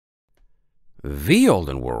The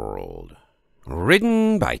Olden World,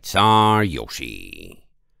 written by Czar Yoshi.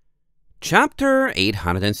 Chapter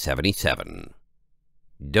 877.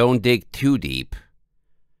 Don't dig too deep.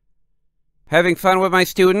 Having fun with my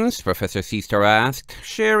students? Professor Seastar asked,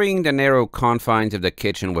 sharing the narrow confines of the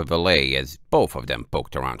kitchen with Valet as both of them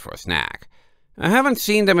poked around for a snack. I haven't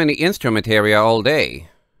seen them in the instrument area all day.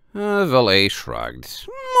 Valet shrugged.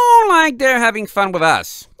 More like they're having fun with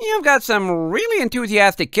us. You've got some really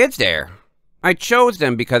enthusiastic kids there. I chose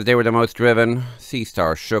them because they were the most driven.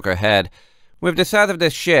 Seastar shook her head. With the size of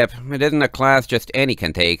this ship, it isn't a class just any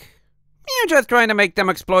can take. You're just trying to make them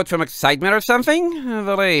explode from excitement or something?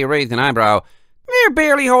 Valet raised an eyebrow. They're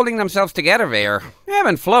barely holding themselves together there. Ebb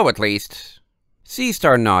and flow, at least.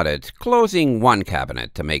 Seastar nodded, closing one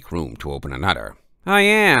cabinet to make room to open another. I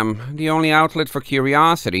am. The only outlet for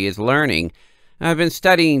curiosity is learning. I've been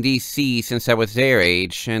studying these seas since I was their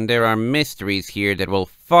age, and there are mysteries here that will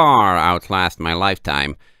far outlast my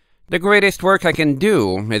lifetime. The greatest work I can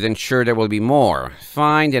do is ensure there will be more,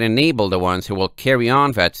 find and enable the ones who will carry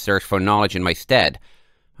on that search for knowledge in my stead.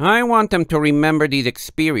 I want them to remember these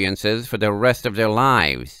experiences for the rest of their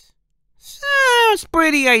lives. Sounds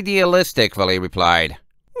pretty idealistic, Valet replied.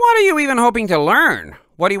 What are you even hoping to learn?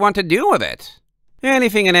 What do you want to do with it?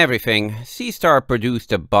 Anything and everything. Seastar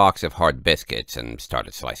produced a box of hard biscuits and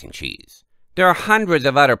started slicing cheese. There are hundreds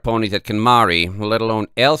of other ponies at Kinmari, let alone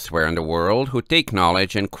elsewhere in the world, who take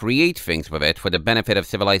knowledge and create things with it for the benefit of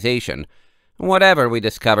civilization. Whatever we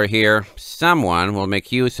discover here, someone will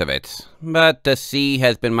make use of it. But the sea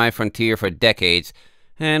has been my frontier for decades,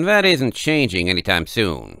 and that isn't changing anytime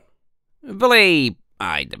soon. Valet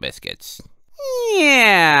eyed the biscuits.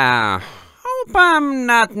 Yeah, hope I'm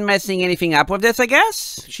not messing anything up with this, I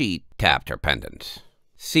guess. She tapped her pendant.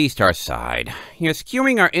 Seastar sighed. You're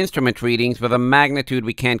skewing our instrument readings with a magnitude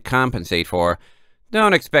we can't compensate for.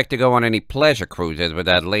 Don't expect to go on any pleasure cruises with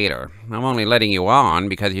that later. I'm only letting you on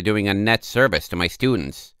because you're doing a net service to my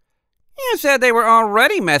students. You said they were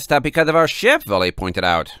already messed up because of our ship, Valet pointed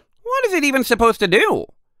out. What is it even supposed to do?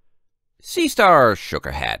 Seastar shook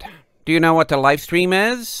her head. Do you know what the life stream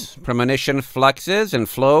is? Premonition fluxes and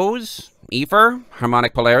flows? Ether?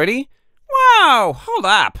 Harmonic polarity? Wow, hold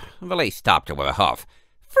up. Valet stopped her with a huff.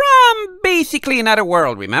 From basically another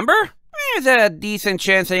world, remember? There's a decent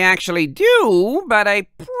chance I actually do, but I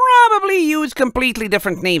probably use completely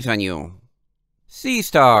different names on you.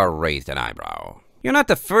 Seastar raised an eyebrow. You're not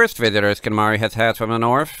the first visitors Kinmari has had from the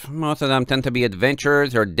north. Most of them tend to be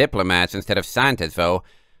adventurers or diplomats instead of scientists, though.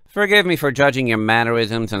 Forgive me for judging your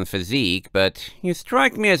mannerisms and physique, but you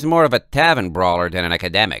strike me as more of a tavern brawler than an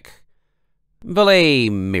academic. Valet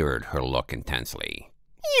mirrored her look intensely.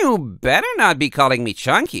 You better not be calling me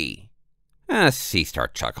chunky.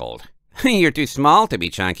 Seastar chuckled. You're too small to be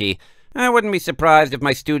chunky. I wouldn't be surprised if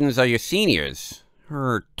my students are your seniors.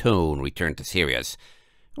 Her tone returned to serious.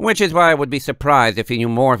 Which is why I would be surprised if you knew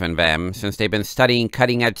more than them, since they've been studying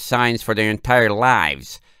cutting-edge science for their entire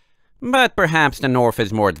lives. But perhaps the North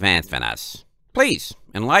is more advanced than us. Please,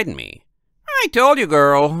 enlighten me. I told you,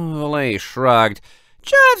 girl. Valet shrugged.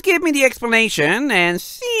 Just give me the explanation and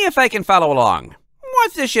see if I can follow along.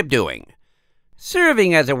 What's the ship doing?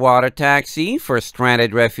 Serving as a water taxi for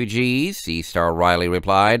stranded refugees, Seastar wryly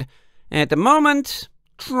replied. At the moment,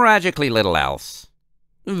 tragically little else.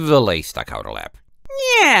 Valet stuck out her lip.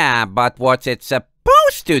 Yeah, but what's it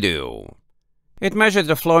supposed to do? It measures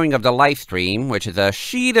the flowing of the life stream, which is a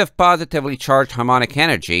sheet of positively charged harmonic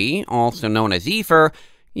energy, also known as ether,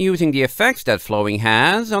 using the effects that flowing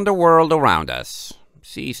has on the world around us.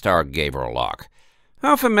 Seastar gave her a look.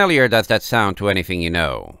 How familiar does that sound to anything you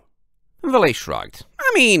know? Valet shrugged.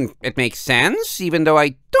 I mean, it makes sense, even though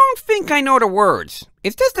I don't think I know the words.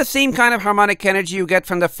 Is this the same kind of harmonic energy you get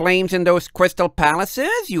from the flames in those crystal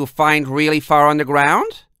palaces you find really far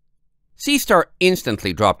underground? Seastar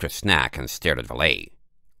instantly dropped her snack and stared at Valet.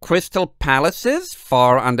 Crystal palaces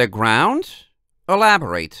far underground?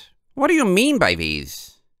 Elaborate. What do you mean by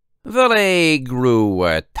these? Valet grew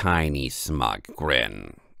a tiny smug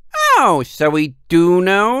grin. Oh, so we do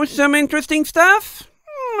know some interesting stuff?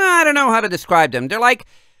 I don't know how to describe them. They're like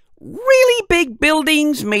really big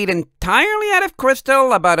buildings made entirely out of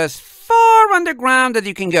crystal, about as far underground as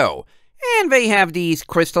you can go. And they have these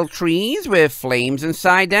crystal trees with flames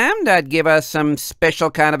inside them that give us some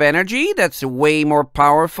special kind of energy that's way more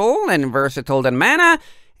powerful and versatile than mana,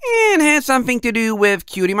 and has something to do with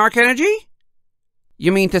cutie mark energy?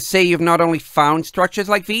 You mean to say you've not only found structures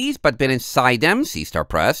like these, but been inside them? Seastar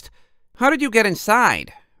pressed. How did you get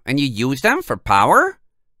inside? And you use them for power?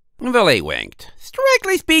 Valet winked.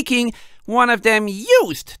 Strictly speaking, one of them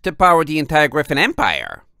used to power the entire Griffin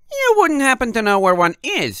Empire. You wouldn't happen to know where one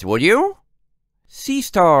is, would you?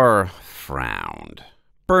 Seastar frowned.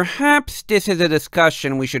 Perhaps this is a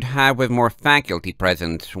discussion we should have with more faculty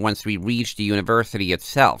present once we reach the university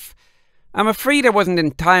itself. I'm afraid I wasn't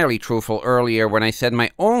entirely truthful earlier when I said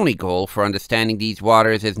my only goal for understanding these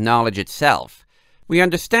waters is knowledge itself. We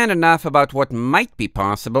understand enough about what might be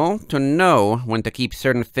possible to know when to keep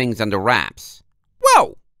certain things under wraps.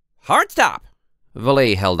 Whoa! Hard stop!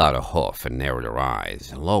 Valet held out a hoof and narrowed her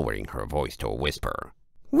eyes, lowering her voice to a whisper.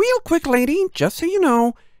 Real quick, lady, just so you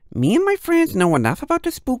know, me and my friends know enough about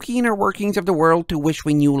the spooky inner workings of the world to wish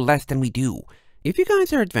we knew less than we do. If you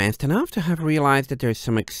guys are advanced enough to have realized that there's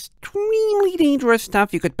some extremely dangerous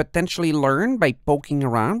stuff you could potentially learn by poking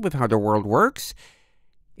around with how the world works,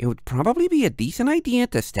 it would probably be a decent idea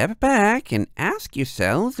to step back and ask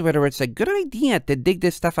yourselves whether it's a good idea to dig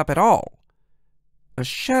this stuff up at all. A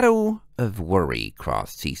shadow of worry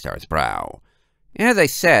crossed Seastar's brow. As I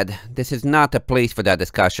said, this is not the place for that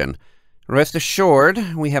discussion. Rest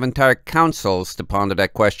assured, we have entire councils to ponder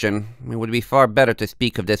that question. It would be far better to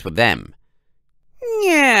speak of this with them.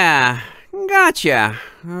 Yeah, gotcha.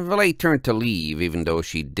 Valet turned to leave, even though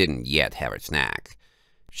she didn't yet have her snack.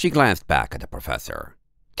 She glanced back at the professor.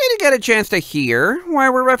 Did you get a chance to hear why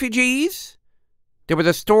we're refugees? There was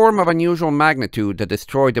a storm of unusual magnitude that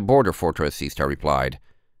destroyed the border fortress, Seastar replied.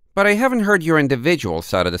 But I haven't heard your individual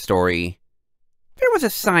side of the story. There was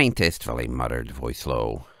a scientist, Valet muttered, voice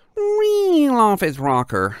low. Real off his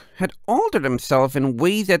rocker, had altered himself in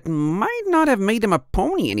ways that might not have made him a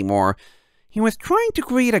pony anymore. He was trying to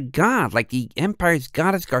create a god like the Empire's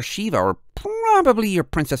goddess Garshiva or probably your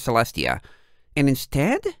Princess Celestia. And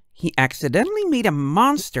instead, he accidentally made a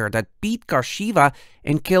monster that beat Garshiva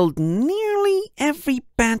and killed nearly every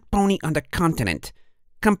bad pony on the continent.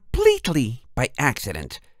 Completely by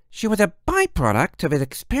accident. She was a byproduct of his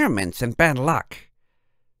experiments and bad luck.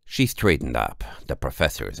 She straightened up, the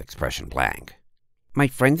professor's expression blank. My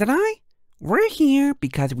friends and I, we're here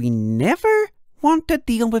because we never want to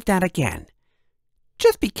deal with that again.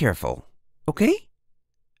 Just be careful, okay?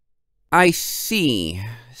 I see,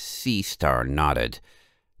 Seastar nodded.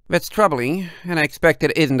 That's troubling, and I expect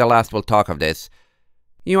it isn't the last we'll talk of this.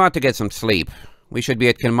 You ought to get some sleep. We should be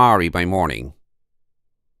at Kilmari by morning.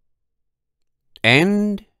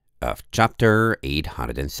 End of Chapter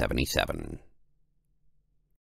 877.